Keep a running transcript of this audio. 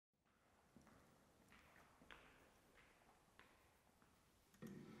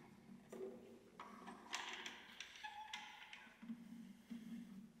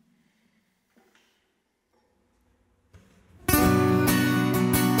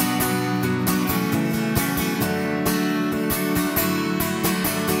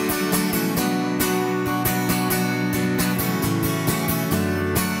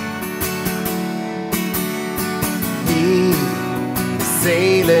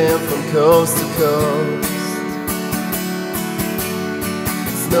him from coast to coast.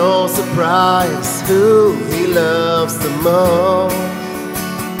 It's no surprise who he loves the most.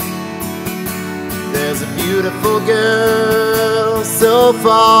 There's a beautiful girl so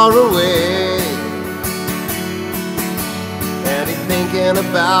far away, and he's thinking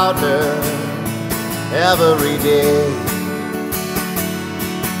about her every day.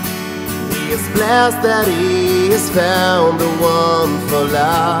 He is blessed that he has found the one for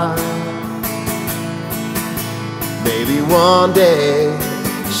life. Maybe one day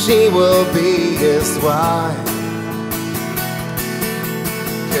she will be his wife.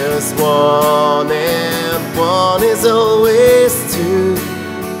 'Cause 1 and 1 is always 2,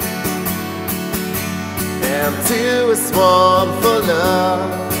 and 2 is 1 for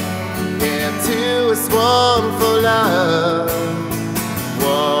love, and 2 is 1 for love.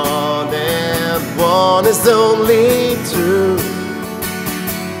 1 and 1 is only true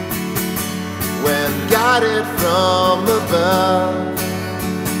when guided from above.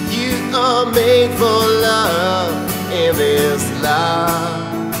 You are made for love in this life.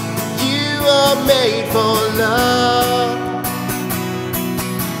 You are made for love.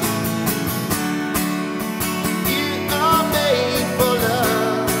 You are made for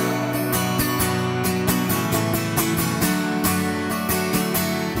love.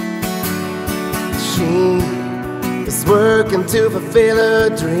 She is working to fulfill her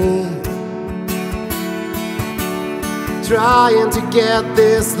dream, trying to get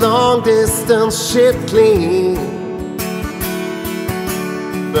this long distance ship clean.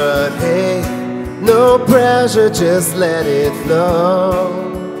 But hey, no pressure, just let it flow.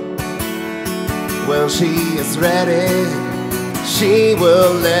 When she is ready, she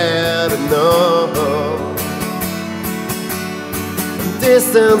will let it know.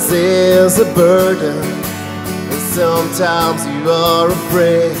 Distance is a burden, and sometimes you are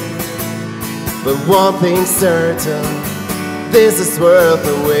afraid. But one thing's certain, this is worth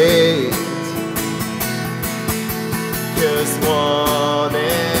the wait. 'Cause 1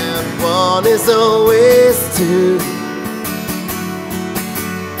 and 1 is always 2,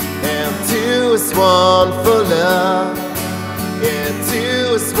 and 2 is 1 for love, and 2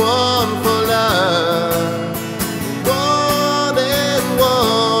 is 1 for love. 1 and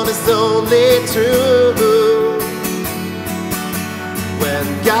 1 is only true when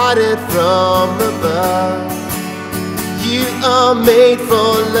guided from above. You are made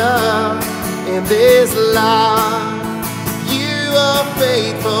for love in this life. You are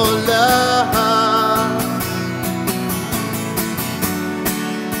made for love.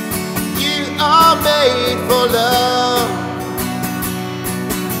 You are made for love.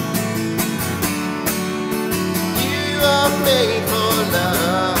 You are made for